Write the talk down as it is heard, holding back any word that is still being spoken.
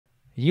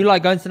You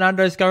like going to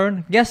Nando's,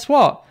 Goran? Guess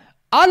what?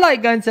 I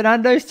like going to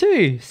Nando's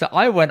too. So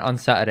I went on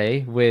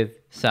Saturday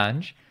with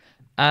Sanj,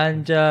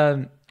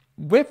 and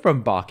we're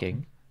from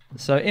Barking.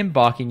 So in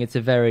Barking, it's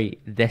a very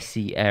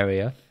desi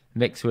area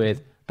mixed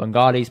with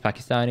Bengalis,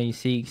 Pakistanis,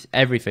 Sikhs,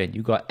 everything.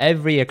 You got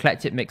every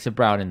eclectic mix of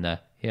brown in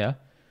there. Yeah.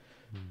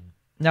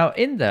 Now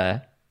in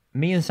there,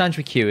 me and Sanj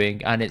were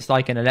queuing, and it's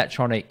like an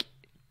electronic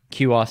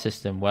QR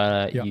system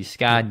where you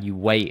scan, you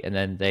wait, and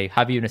then they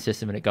have you in a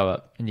system and you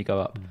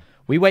go up.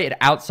 We waited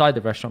outside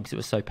the restaurant because it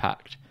was so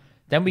packed.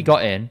 Then we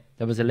got in.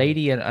 There was a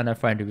lady and a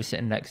friend who was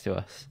sitting next to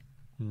us.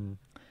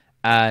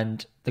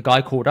 And the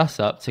guy called us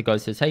up to go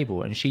to the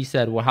table. And she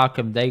said, well, how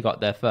come they got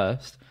there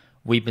first?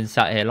 We've been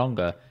sat here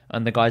longer.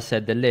 And the guy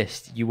said, the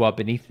list, you are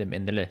beneath them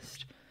in the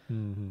list.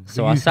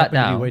 So I sat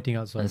down, waiting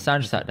outside. and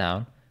Sanj sat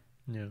down.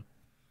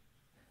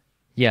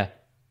 Yeah.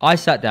 I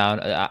sat down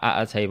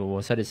at a table,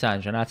 well, so did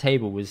Sanj. And our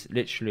table was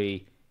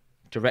literally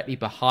directly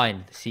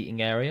behind the seating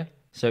area.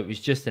 So it was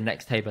just the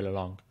next table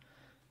along.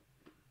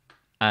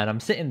 And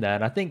I'm sitting there,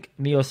 and I think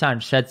me or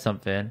Sanj said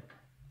something,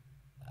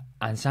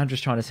 and Sanj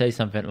was trying to say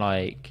something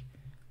like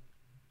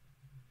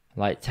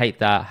take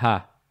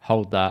that,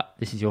 hold that,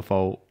 this is your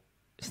fault,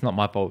 it's not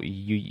my fault,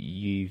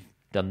 you've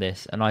done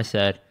this. And I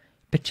said,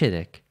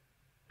 Pichidik,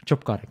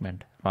 chup kar ek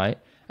minute, right?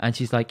 And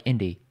she's like,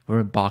 Indy,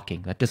 we're in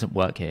Barking, that doesn't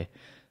work here.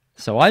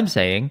 So I'm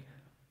saying,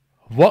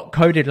 what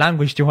coded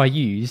language do I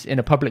use in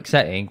a public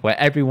setting where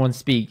everyone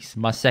speaks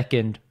my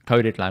second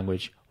coded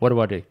language? What do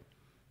I do?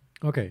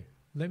 Okay.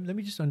 Let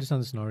me just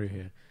understand the scenario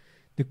here.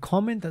 The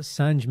comment that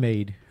Sanj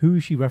made, who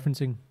is she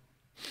referencing?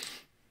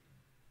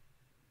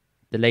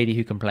 The lady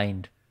who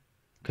complained,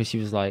 because she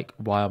was like,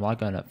 why am I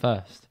going up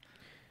first?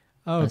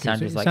 Oh, and okay. Sanj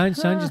So was like,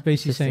 Sanj is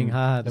basically saying,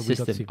 that we got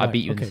system. to see. I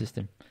beat you in the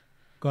system.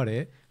 Got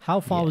it. How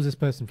far was this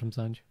person from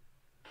Sanj?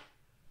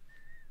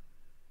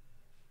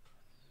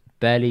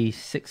 Barely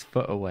 6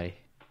 foot away.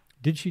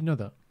 Did she know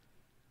that?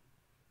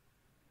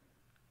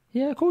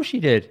 Yeah, of course she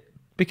did.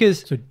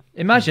 Because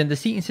imagine the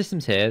seating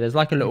system's here. There's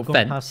like a little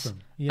fence,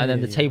 and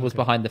then the table's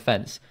behind the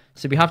fence.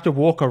 So we have to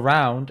walk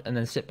around and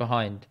then sit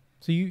behind.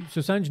 So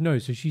Sanj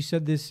knows. So she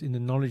said this in the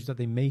knowledge that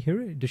they may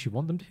hear it. Does she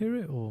want them to hear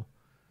it, or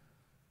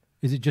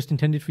is it just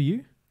intended for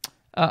you?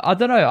 I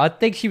don't know. I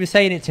think she was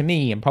saying it to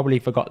me and probably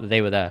forgot that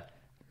they were there.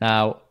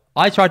 Now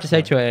I tried to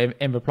say to her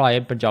in reply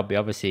in Punjabi,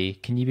 obviously,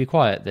 can you be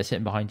quiet? They're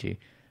sitting behind you,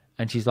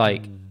 and she's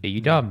like, "Are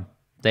you dumb?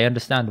 They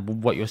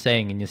understand what you're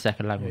saying in your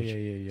second language.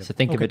 Yeah. So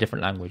think of a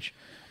different language."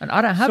 And I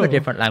don't have a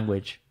different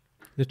language.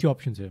 There's 2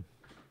 options here.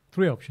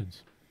 3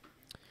 options.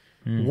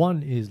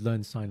 One is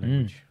learn sign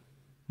language.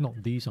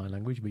 Not the sign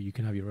language, but you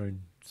can have your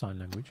own sign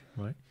language,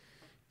 right?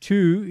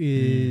 2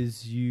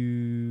 is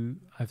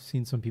I've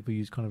seen some people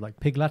use kind of like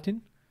Pig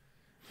Latin,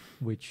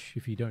 which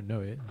if you don't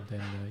know it,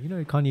 then,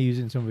 Kanye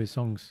uses it in some of his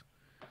songs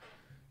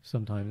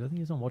sometimes. I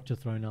think it's on Watch Your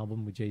Throne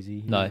album with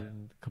Jay-Z. No. A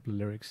couple of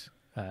lyrics.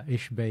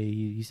 Ish Bay,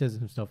 he says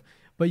some stuff.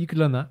 But you could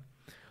learn that.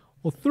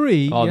 Or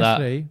 3,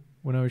 yesterday,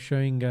 when I was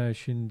showing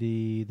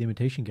Shindy the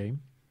Imitation Game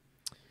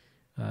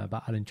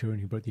about Alan Turing,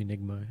 who broke the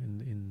Enigma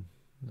in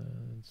the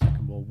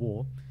Second World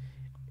War,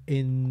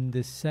 in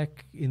the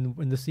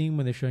scene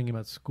when they're showing him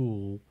at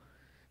school,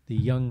 the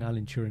young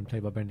Alan Turing,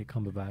 played by Benedict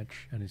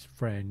Cumberbatch, and his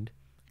friend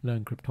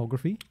learn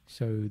cryptography,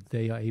 so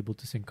they are able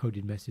to send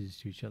coded messages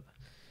to each other.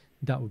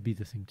 That would be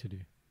the thing to do.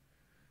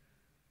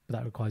 But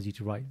that requires you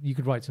to write. You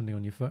could write something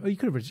on your phone. Oh, you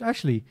could have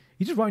actually.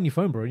 You just write on your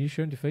phone, bro, and you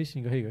show it to your face,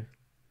 and you go, "Here you go,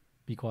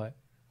 be quiet."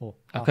 Or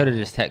I could have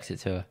just texted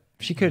to her.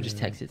 She could have just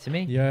texted to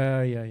me.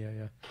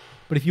 Yeah.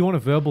 But if you want a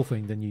verbal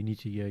thing, then you need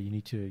to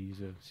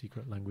use a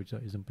secret language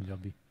that isn't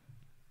Punjabi.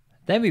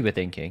 Then we were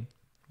thinking,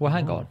 well,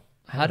 hang on.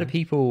 How do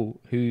people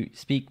who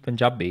speak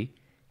Punjabi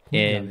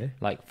in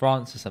like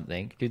France or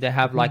something, do they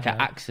have like an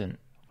accent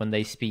when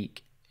they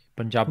speak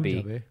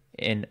Punjabi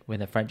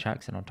with a French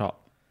accent on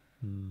top?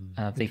 And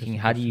I'm thinking,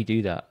 how do you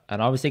do that?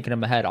 And I was thinking in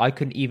my head, I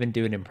couldn't even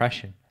do an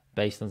impression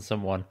based on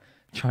someone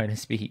trying to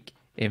speak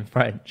in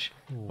French,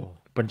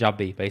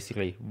 Punjabi,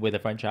 basically, with a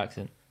French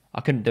accent.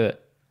 I couldn't do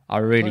it. I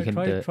really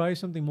couldn't do it. Try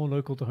something more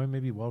local to home,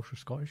 maybe Welsh or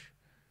Scottish.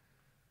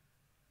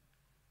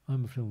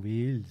 I'm from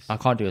Wales. I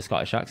can't do a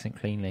Scottish accent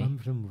cleanly. I'm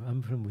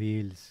from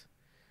Wales.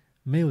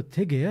 मैं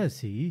उत्थे गया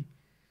सी.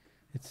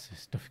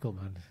 It's difficult,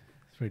 man.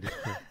 It's very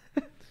difficult.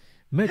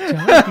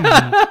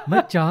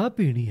 मैं चाह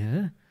पीनी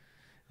है.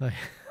 Like,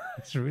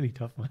 it's really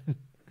tough, man.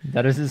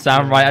 That doesn't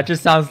sound right. It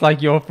just sounds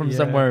like you're from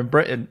somewhere in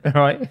Britain,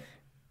 right?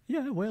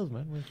 Yeah, Wales,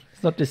 man. Wales.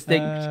 It's not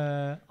distinct.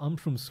 I'm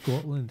from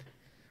Scotland.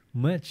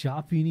 मैं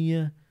चाह पीनी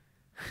है.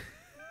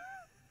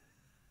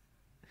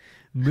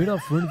 मेरा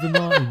friend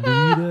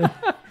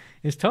है.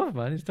 It's tough,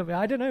 man. It's tough.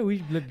 I don't know.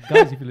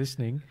 Guys, if you're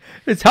listening.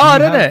 It's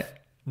hard, isn't it?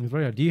 It's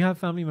very hard. Do you have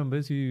family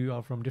members who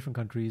are from different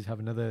countries, have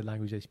another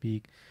language they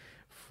speak,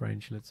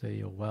 French, let's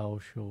say, or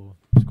Welsh or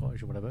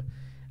Scottish or whatever,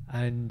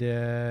 and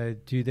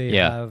do they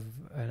have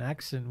an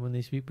accent when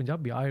they speak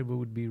Punjabi? I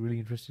would be really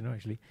interested to know,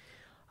 actually.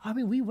 I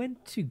mean, we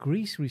went to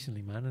Greece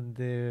recently, man, and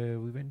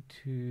we went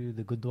to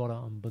the Gurdwara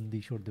on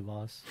Bandi Shor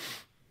Divas.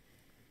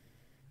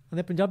 And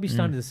their Punjabi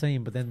sounded the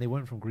same, but then they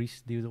weren't from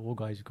Greece. They were all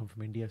guys who come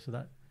from India, so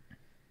that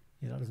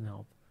Yeah, that doesn't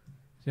help.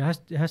 So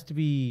it has to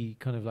be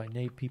kind of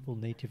like people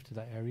native to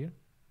that area,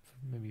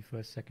 maybe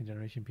first, second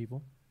generation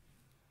people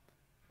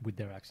with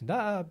their accent.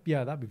 That'd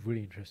be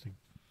really interesting.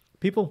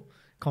 People,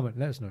 comment,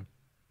 let us know.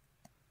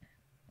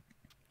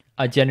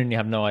 I genuinely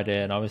have no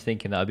idea, and I was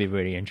thinking that would be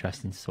really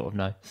interesting to sort of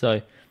know.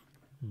 So,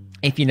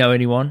 if you know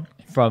anyone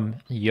from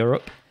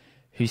Europe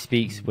who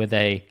speaks with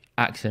a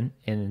accent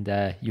in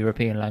their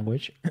European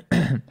language,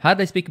 how do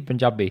they speak in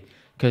Punjabi?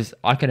 Because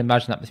I can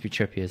imagine that must be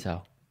trippy as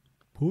hell.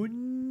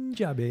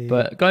 Punjabi.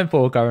 But going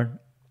forward, Garan,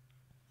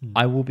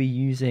 I will be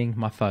using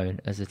my phone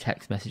as a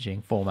text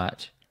messaging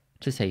format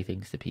to say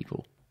things to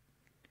people.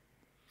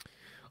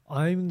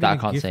 I'm that I going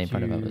to can't say in gift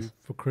front of you others.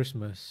 for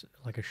Christmas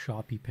like a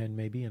Sharpie pen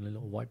maybe and a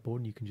little whiteboard,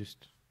 and you can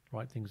just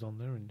write things on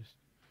there and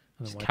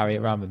just carry it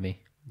around with me.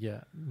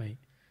 Yeah, mate.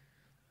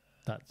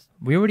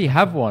 We already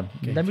have one.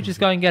 Let me just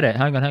go and get it.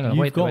 Hang on. You've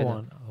Wait, got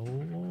one.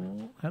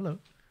 Oh, hello.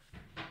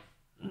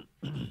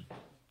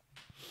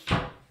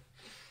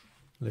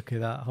 Look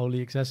at that,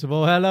 wholly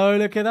accessible. Hello,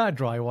 look at that.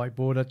 Dry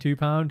whiteboard at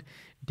 £2.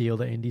 Deal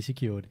that Indy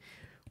secured.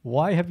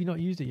 Why have you not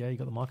used it? Yeah, you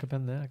got the marker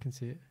pen there. I can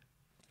see it.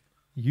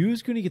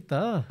 You's going to get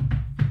that.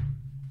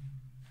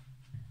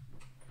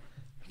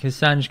 Because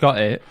Sanj got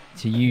it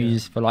to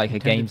use for like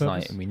Intended a games purpose.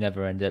 night, and we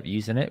never ended up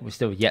using it. We're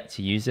still yet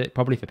to use it,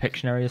 probably for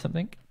Pictionary or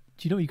something.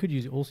 Do you know what you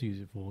could also use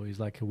it for? Is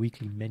like a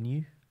weekly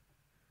menu.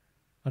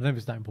 I don't know if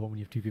it's that important when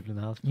you have two people in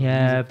the house.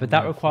 Yeah, but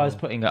that requires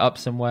putting it up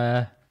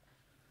somewhere.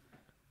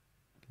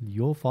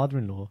 Your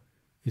father-in-law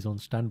is on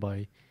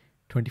standby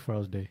 24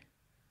 hours a day.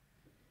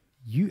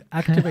 You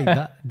activate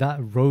that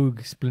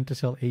rogue Splinter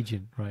Cell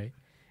agent, right?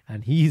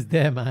 And he's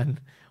there, man.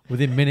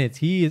 Within minutes,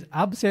 he is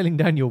abseiling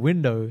down your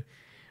window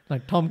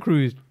like Tom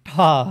Cruise.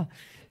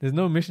 There's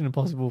no Mission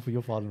Impossible for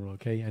your father-in-law,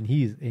 okay? And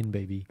he's in,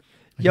 baby.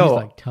 And Yo, he's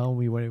like, tell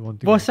me when it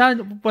wants to well,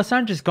 go.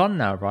 Sandra's gone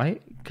now,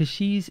 right? Because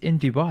she's in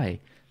Dubai.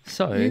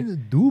 So,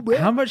 In Dubai?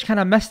 how much can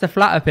I mess the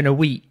flat up in a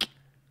week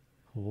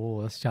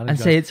Oh, that's challenging. and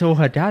say it's all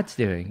her dad's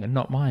doing and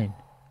not mine?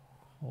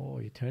 Oh,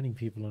 you're turning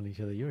people on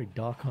each other. You're a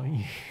dark, aren't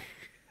you?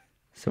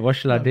 So what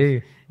shall I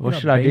do? What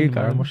not shall I do, Bane,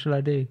 Karen? man. What shall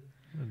I do?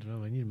 I don't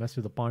know. I need to mess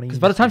with the party. Because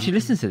by the time she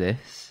listens to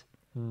this,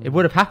 it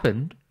would have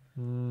happened,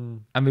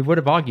 and we would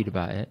have argued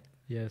about it.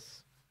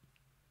 Yes.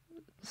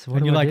 So what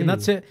And do you're I like, do? and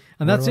that's it.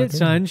 And What that's do I it, do?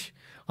 Sanj.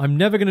 I'm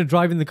never going to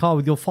drive in the car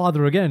with your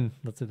father again.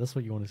 That's it. That's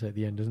what you want to say at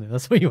the end, isn't it?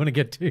 That's what you want to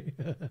get to.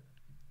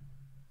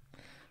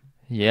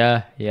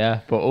 Yeah.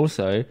 But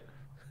also,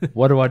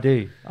 what do I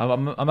do?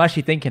 I'm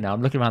actually thinking now.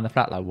 I'm looking around the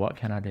flat like, what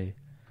can I do?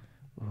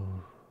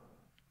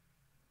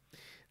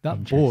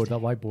 That board, that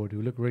whiteboard, it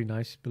would look really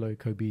nice below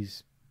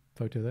Kobe's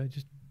photo there.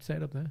 Just set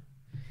it up there.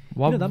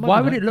 Why, You know, that might why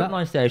be would nice. it look That-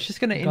 nice there? It's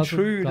just going to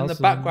intrude in the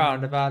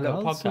background of our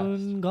little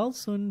podcast.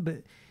 Galson.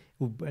 But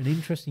an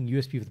interesting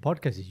USP of the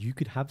podcast is you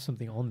could have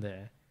something on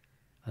there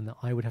and that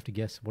I would have to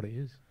guess what it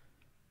is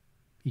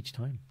each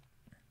time.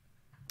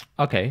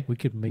 Okay, We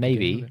could make a game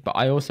maybe. of it. But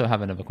I also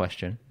have another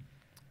question.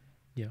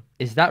 Yeah.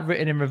 Is that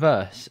written in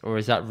reverse or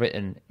is that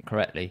written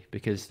correctly?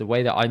 Because the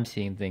way that I'm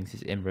seeing things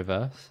is in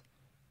reverse.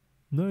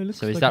 No, it looks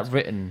So like is that it's-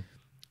 written?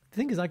 The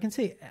thing is, I can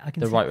say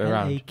The right way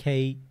around?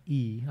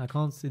 L-A-K-E. I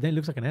can't see. Then it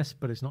looks like an S,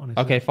 but it's not an S.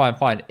 Okay,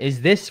 fine.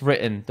 Is this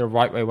written the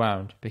right way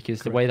round?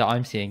 Because the way that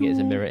I'm seeing it is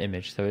a mirror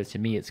image. So to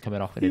me, it's coming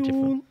off in a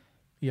different.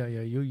 Yeah.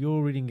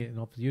 You're reading it in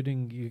opposite. You're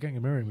getting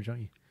a mirror image,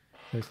 aren't you?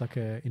 So it's like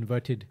a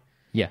inverted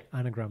Yeah.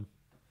 anagram.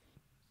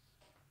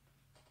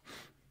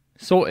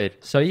 Sorted.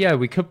 So yeah,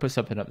 we could put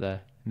something up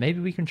there. Maybe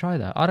we can try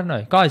that. I don't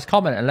know. Guys,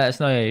 comment and let us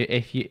know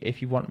if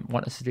you want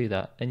us to do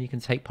that. And you can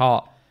take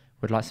part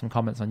with like some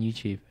comments on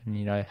YouTube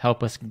and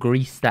help us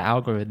grease the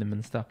algorithm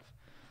and stuff.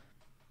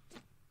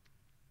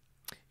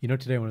 You know,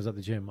 today when I was at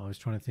the gym, I was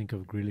trying to think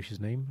of Grealish's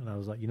name, and I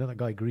was like, you know that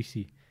guy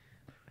Greasy.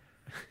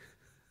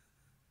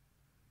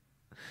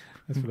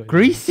 That's what I-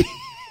 Greasy.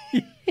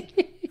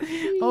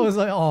 I was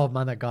like, oh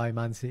man, that guy,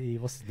 Man City.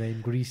 What's his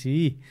name?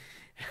 Greasy.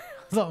 I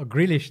was like, oh,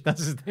 Grealish.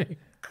 That's his name.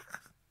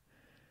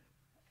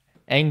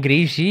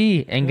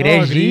 Engreasy.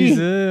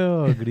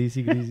 Oh,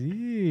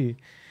 Greasy.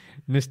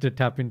 Mr.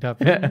 Tapping.